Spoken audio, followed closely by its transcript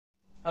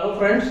Hello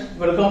friends,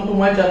 welcome to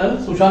my channel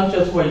Sushant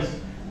Chesswise.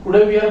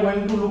 Today we are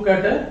going to look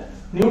at a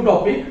new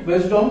topic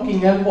based on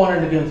king and pawn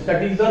endgames,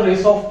 that is the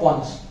race of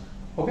pawns.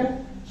 Okay,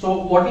 so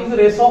what is the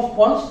race of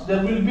pawns?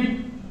 There will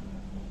be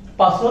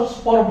passers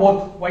for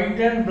both white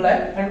and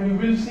black, and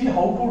we will see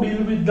how to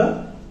deal with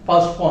the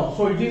passed pawn.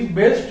 So it is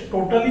based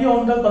totally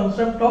on the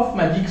concept of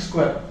magic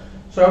square.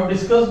 So I have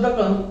discussed the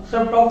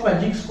concept of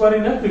magic square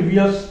in a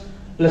previous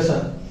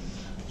lesson.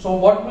 So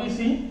what we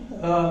see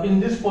in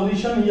this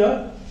position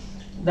here,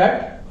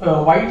 that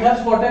white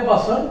has got a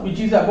passer which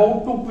is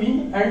about to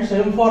queen, and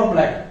same for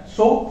black.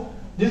 So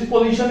this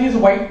position is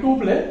white to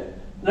play.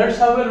 Let's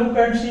have a look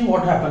and see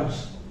what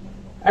happens.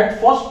 At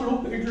first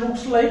look, it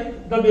looks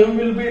like the game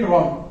will be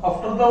drawn.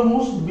 After the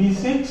moves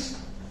b6,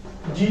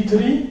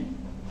 g3,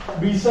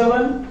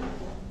 b7,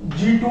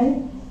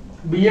 g2,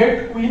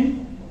 b8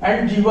 queen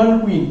and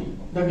g1 queen,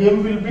 the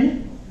game will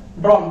be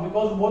drawn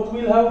because both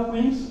will have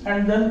queens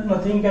and then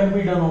nothing can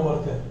be done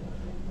over there.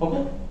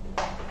 Okay.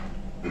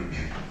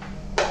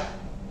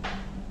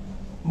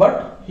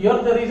 But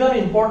here there is an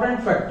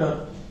important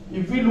factor.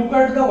 If we look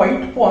at the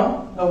white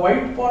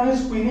pawn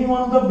is queening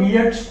on the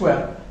b8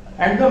 square,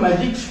 and the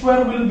magic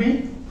square will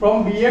be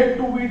from b8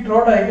 to we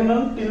draw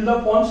diagonal till the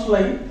pawn's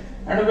lie,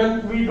 and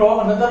when we draw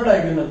another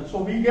diagonal,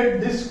 so we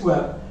get this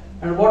square.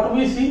 And what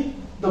we see,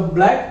 the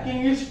black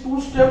king is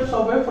 2 steps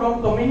away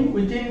from coming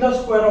within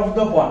the square of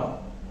the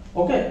pawn.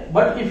 Okay,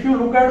 but if you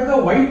look at the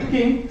white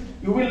king,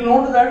 you will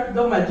note that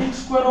the magic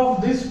square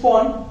of this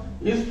pawn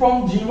is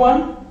from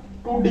g1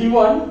 to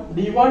d1,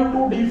 d1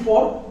 to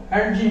d4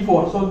 and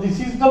g4. So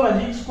this is the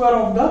magic square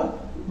of the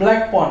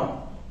black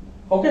pawn.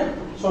 Okay,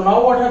 so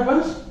now what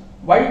happens?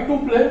 White to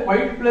play,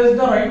 white plays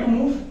the right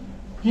move,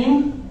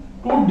 king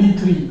to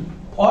d3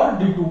 or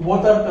d2,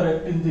 both are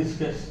correct in this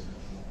case.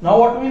 Now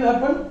what will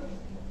happen?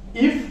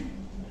 If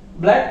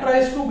black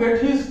tries to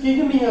get his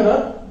king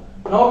nearer,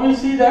 now we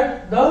see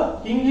that the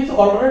king is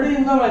already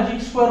in the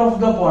magic square of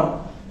the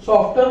pawn.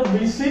 So after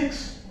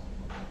b6,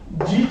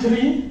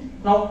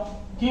 g3, now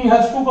king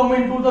has to come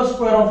into the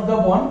square of the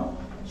pawn.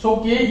 So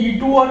k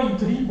e2 or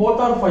e3,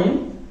 both are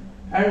fine.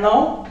 And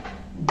now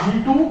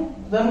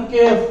g2, then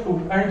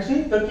kf2, and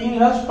see the king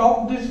has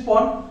stopped this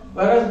pawn,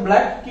 whereas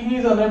black king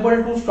is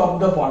unable to stop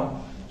the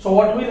pawn. So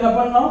what will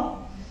happen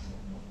now?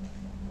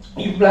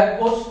 If black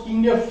goes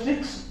king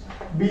f6,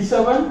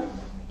 b7,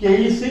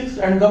 ke6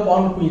 and the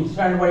pawn queens,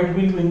 and white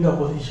will win the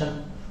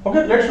position.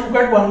 Okay, let's look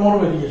at one more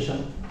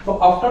variation.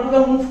 So after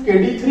the move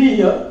kd3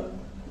 here,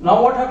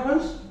 now what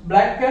happens?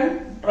 Black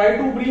can try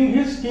to bring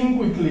his king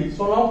quickly.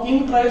 So now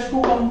king tries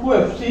to come to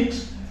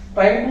f6,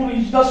 trying to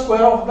reach the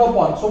square of the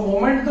pawn. So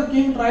moment the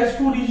king tries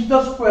to reach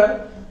the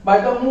square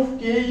by the move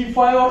ke5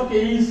 or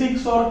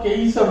ke6 or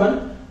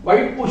ke7,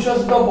 white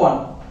pushes the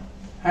pawn.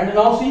 And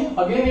now see,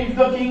 again if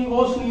the king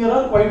goes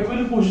nearer, white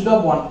will push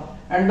the pawn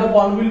and the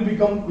pawn will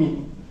become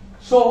queen.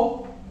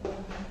 So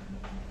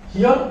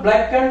here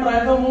black can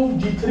try the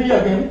move g3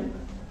 again.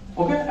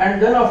 Okay,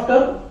 and then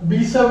after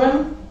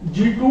b7,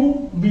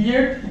 g2,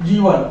 b8,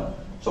 g1.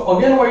 So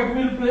again white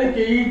will play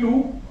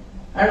ke2,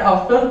 and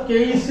after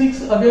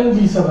ke6 again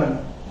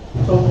b7.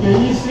 So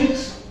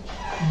ke6,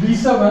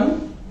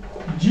 b7,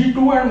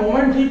 g2, and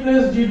moment he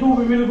plays g2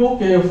 we will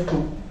go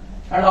kf2.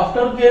 And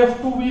after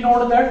kf2 we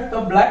know that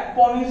the black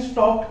pawn is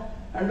stopped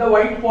and the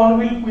white pawn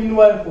will queen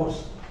by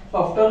force.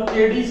 So after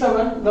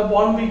kd7 the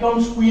pawn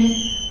becomes queen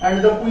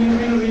and the queen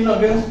will win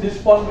against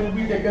this pawn will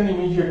be taken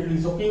immediately.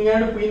 So king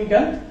and queen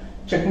can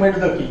checkmate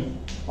the king.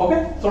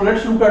 Okay, so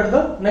let's look at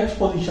the next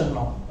position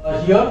now.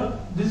 Here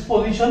this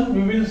position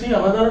we will see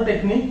another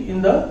technique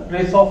in the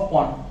race of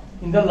pawn.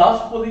 In the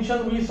last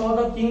position we saw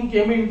the king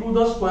came into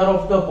the square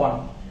of the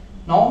pawn.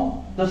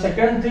 Now the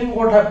second thing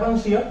what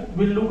happens here,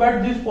 we'll look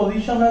at this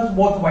position as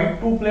both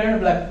white to play and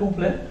black to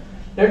play.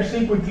 Let's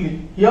see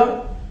quickly.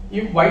 Here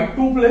if white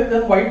to play,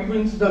 then white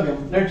wins the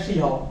game. Let's see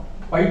how.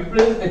 White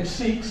plays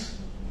h6,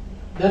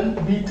 then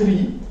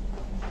b3,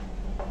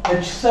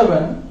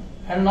 h7,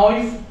 and now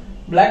if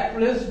black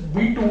plays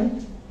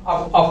b2,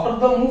 after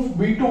the move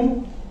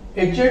b2,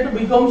 h8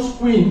 becomes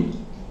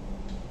queen.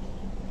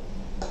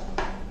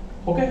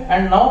 Okay,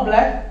 and now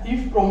black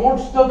if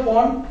promotes the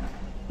pawn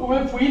to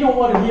a queen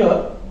over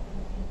here,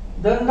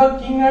 then the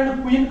king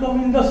and queen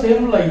come in the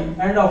same line,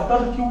 and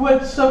after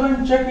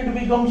qh7 check it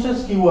becomes a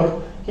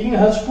skewer. King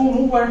has to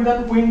move and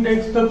then queen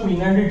takes the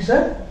queen, and it's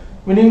a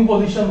winning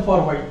position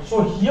for white.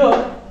 So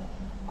here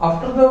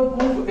after the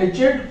move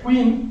h8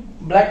 queen,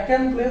 black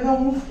can play the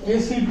move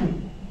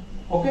ac2.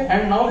 Okay,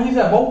 and now he is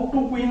about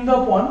to queen the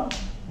pawn,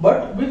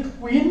 but with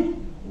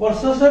queen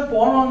versus a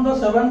pawn on the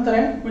 7th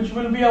rank, which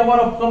will be our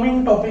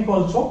upcoming topic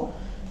also.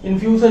 In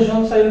few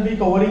sessions I will be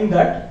covering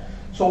that.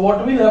 So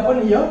what will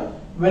happen here?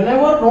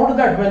 Note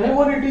that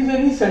whenever it is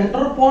any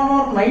center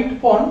pawn or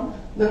knight pawn,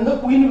 then the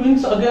queen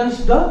wins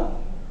against the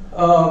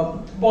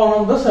pawn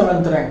on the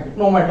 7th rank,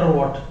 no matter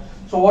what.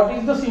 So what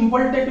is the simple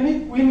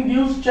technique? Queen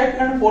gives check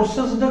and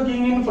forces the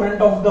king in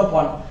front of the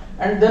pawn,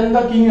 and then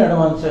the king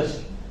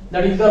advances.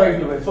 That is the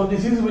right way. So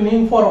this is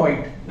winning for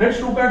white. Let's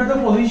look at the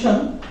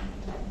position.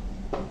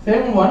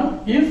 Same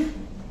one. If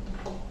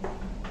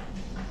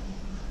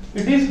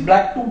it is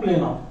black to play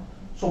now.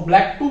 So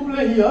black to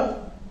play here.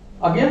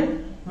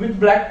 Again with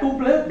black to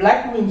play,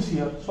 black wins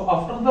here. So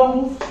after the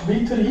move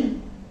b3,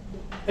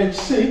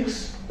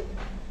 h6,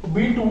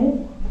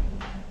 b2,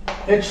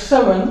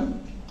 h7,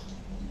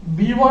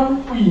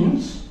 b1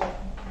 queens.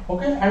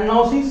 Okay, and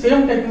now see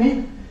same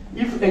technique.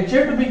 If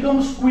h8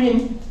 becomes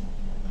queen,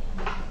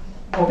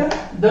 okay,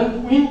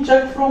 then queen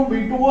check from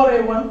b2 or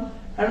a1,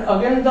 and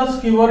again the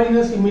skewer in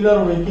a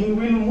similar way. King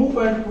will move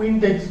and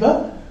queen takes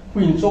the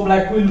queen. So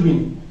black will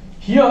win.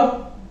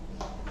 Here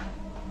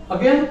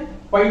again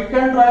white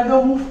can try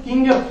the move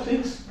king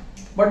f6,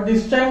 but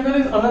this time there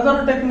is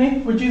another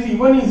technique which is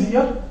even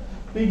easier.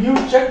 We give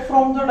check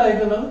from the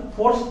diagonal,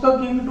 force the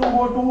king to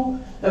go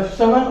to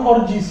f7 or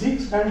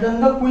g6, and then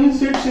the queen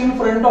sits in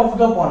front of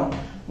the pawn.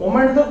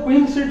 Moment the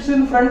queen sits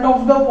in front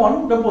of the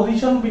pawn, the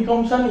position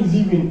becomes an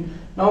easy win.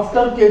 Now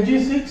after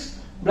kg6,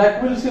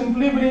 black will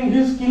simply bring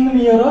his king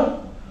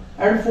nearer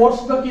and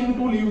force the king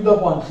to leave the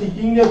pawn. See,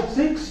 king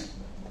f6,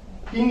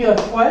 king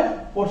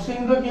f5,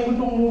 forcing the king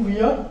to move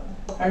here,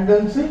 and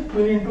then see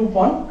queen into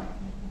pawn,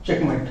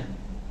 checkmate.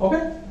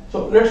 Okay,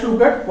 so let's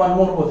look at one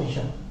more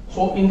position.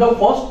 So in the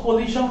first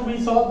position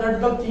we saw that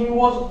the king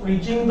was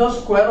reaching the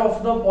square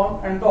of the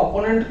pawn and the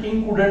opponent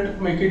king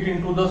couldn't make it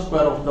into the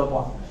square of the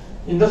pawn.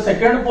 In the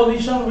second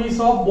position we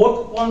saw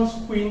both pawns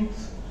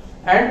queens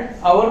and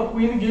our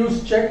queen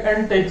gives check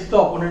and takes the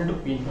opponent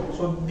queen.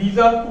 So these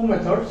are two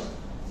methods.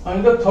 And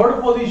in the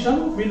third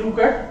position we look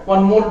at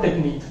one more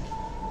technique.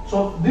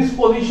 So this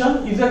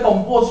position is a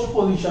composed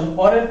position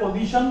or a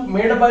position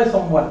made by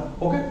someone.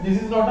 Okay,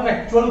 this is not an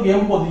actual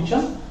game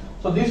position.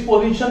 So this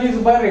position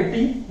is by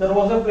Reti. There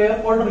was a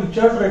player called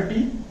Richard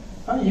Reti.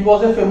 He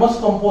was a famous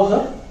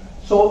composer.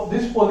 So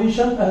this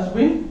position has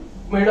been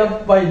made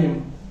up by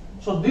him.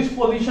 So this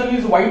position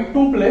is white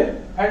to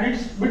play and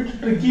it's a bit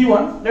tricky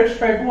one. Let's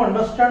try to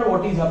understand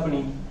what is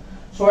happening.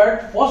 So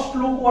at first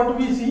look what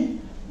we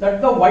see,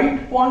 that the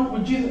white pawn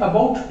which is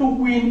about to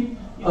queen,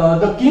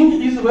 the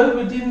king is well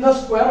within the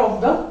square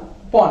of the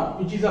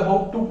pawn which is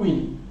about to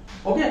queen.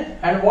 Okay,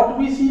 and what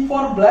we see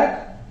for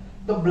black,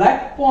 the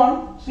black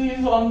pawn, see,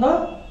 is on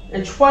the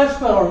h5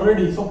 square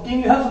already. So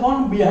king has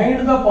gone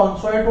behind the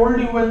pawn. So I told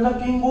you when the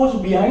king goes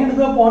behind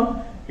the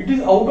pawn, it is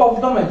out of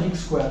the magic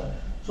square.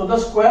 So the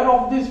square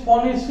of this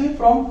pawn is, see,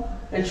 from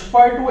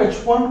h5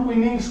 to h1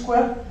 queening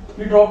square.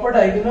 We drop a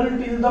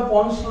diagonal till the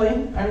pawn's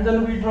line and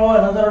then we draw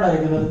another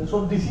diagonal.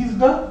 So this is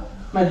the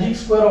magic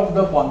square of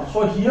the pawn.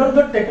 So here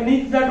the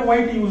technique that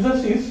white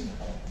uses is,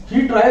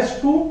 he tries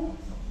to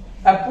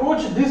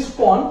approach this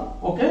pawn,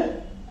 okay,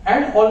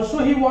 and also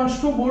he wants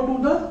to go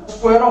to the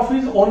square of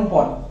his own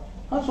pawn.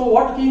 So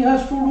what king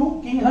has to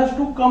do? King has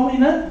to come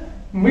in a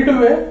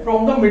midway.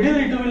 From the middle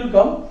it will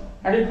come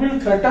and it will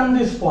threaten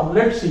this pawn.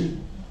 Let's see.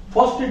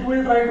 First it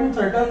will try to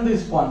threaten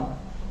this pawn.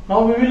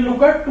 Now we will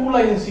look at two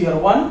lines here.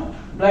 One,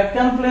 black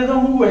can play the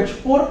move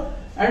h4,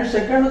 and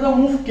second the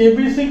move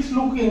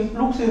kb6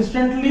 looks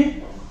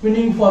instantly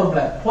winning for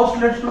black.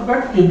 First let's look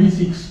at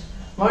kb6.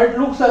 Now it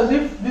looks as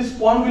if this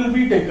pawn will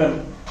be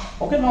taken.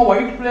 Okay, now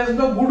white plays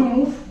the good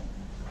move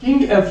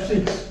king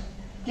f6.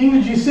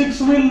 King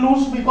g6 will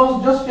lose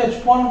because just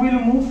h pawn will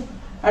move,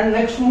 and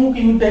next move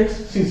king takes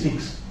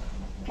c6.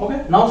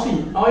 Okay, now see,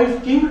 now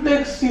if king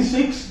takes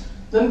c6,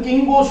 then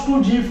king goes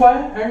to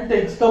g5 and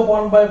takes the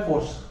pawn by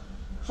force.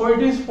 So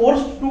it is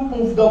forced to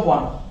move the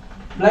pawn.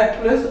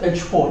 Black plays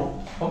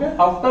h4. Okay,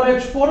 after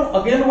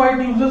h4 again white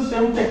uses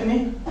same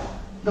technique.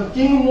 The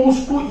king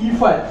moves to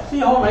e5. See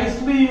how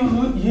nicely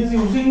he is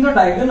using the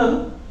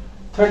diagonal,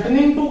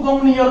 threatening to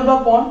come near the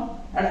pawn,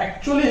 and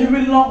actually he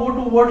will now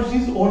go towards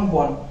his own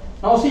pawn.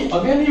 Now see,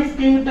 again if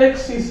king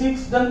takes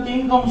c6, then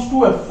king comes to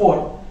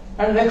f4,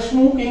 and next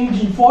move king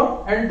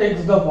g4 and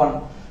takes the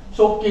pawn.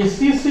 So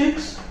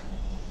kc6,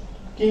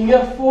 king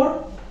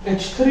f4,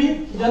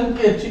 h3, then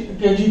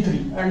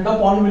kg3, and the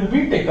pawn will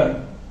be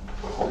taken.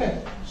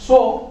 Okay,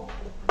 so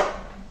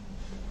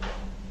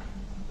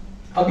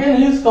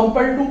again he is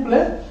compelled to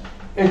play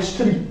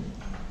h3.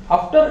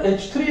 After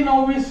h3,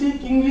 now we see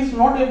king is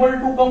not able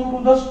to come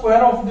to the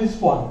square of this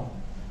pawn.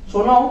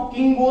 So now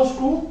king goes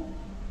to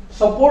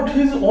support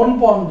his own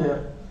pawn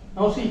there.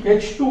 Now see,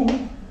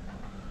 h2,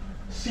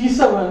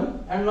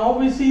 c7, and now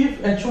we see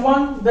if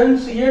h1, then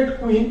c8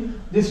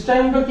 queen. This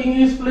time the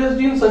king is placed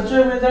in such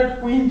a way that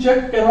queen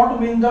check cannot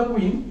win the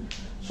queen.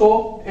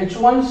 So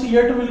h1,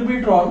 c8 will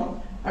be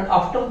drawn, and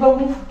after the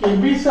move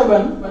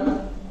kb7, when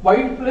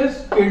white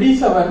plays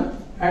kd7,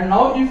 and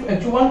now if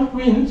h1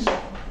 queens,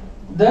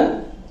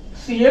 then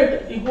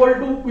c8 equal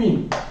to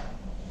queen,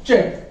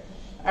 check,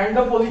 and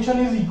the position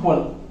is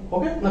equal.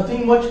 Okay,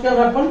 nothing much can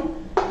happen.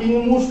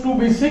 King moves to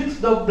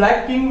b6, the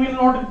black king will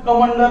not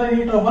come under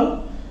any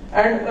trouble,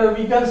 and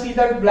we can see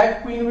that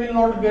black queen will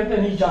not get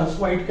any chance.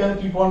 White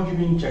can keep on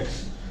giving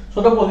checks.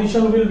 So the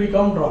position will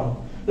become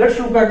drawn. Let's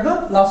look at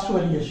the last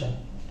variation.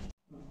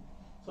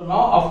 So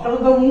now after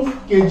the move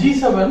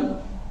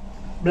kg7,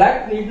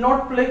 black need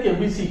not play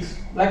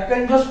kb6. Black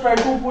can just try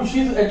to push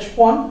his h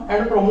pawn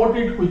and promote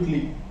it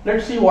quickly.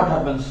 Let's see what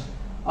happens.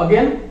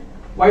 Again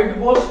white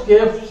goes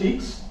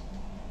kf6.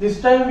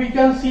 This time we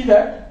can see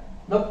that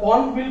the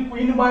pawn will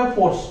queen by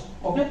force.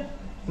 Okay.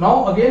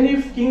 Now again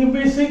if king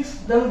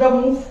b6, then the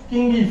move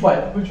king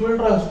e5, which will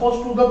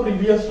transpose to the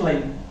previous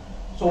line.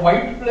 So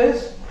white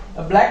plays,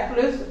 black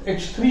plays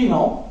h3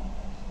 now.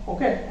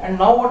 Okay, and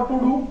now what to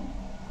do?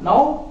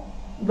 Now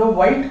the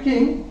white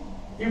king,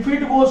 if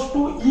it goes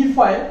to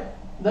e5,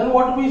 then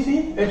what we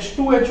see?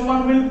 h2,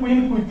 h1 will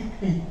queen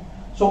quickly.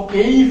 So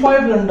k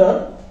e5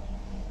 blunder,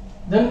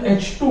 then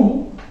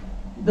h2,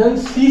 then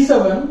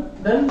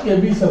c7, then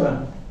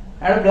kb7,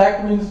 and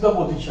black wins the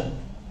position.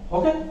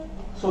 Okay.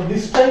 So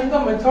this time the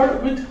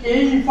method with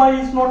k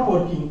e5 is not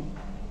working.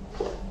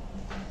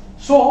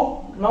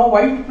 So now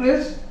white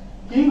plays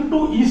king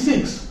to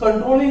e6,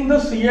 controlling the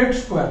c8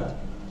 square.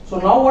 So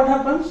now what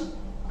happens?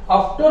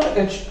 After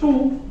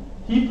h2,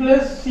 he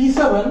plays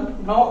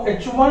c7. Now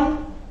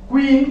h1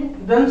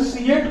 queen, then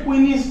c8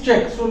 queen is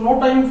check. So no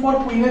time for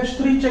queen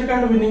h3 check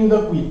and winning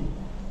the queen.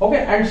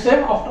 Okay, and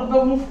same after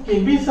the move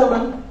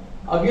kb7,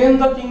 again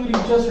the king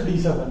reaches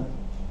d7.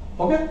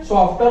 Okay, so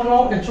after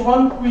now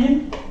h1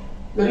 queen,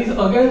 there is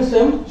again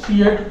same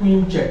c8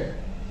 queen check,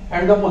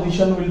 and the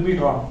position will be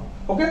drawn.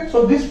 Okay,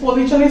 so this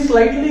position is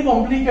slightly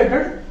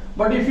complicated,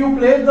 but if you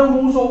play the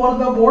moves over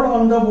the board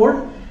on the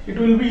board, it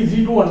will be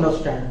easy to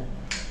understand.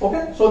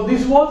 Okay, so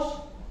this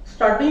was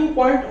starting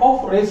point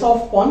of race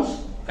of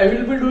pawns. I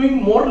will be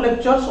doing more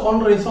lectures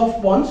on race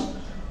of pawns,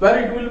 where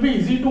it will be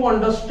easy to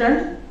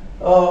understand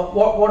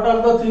what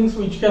are the things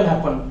which can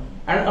happen.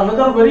 And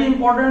another very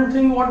important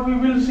thing what we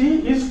will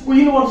see is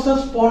queen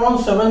versus pawn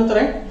on 7th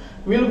rank.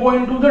 We will go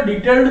into the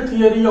detailed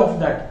theory of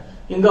that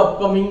in the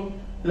upcoming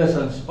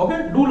lessons.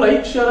 Okay, do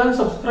like, share and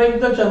subscribe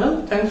the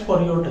channel. Thanks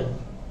for your time.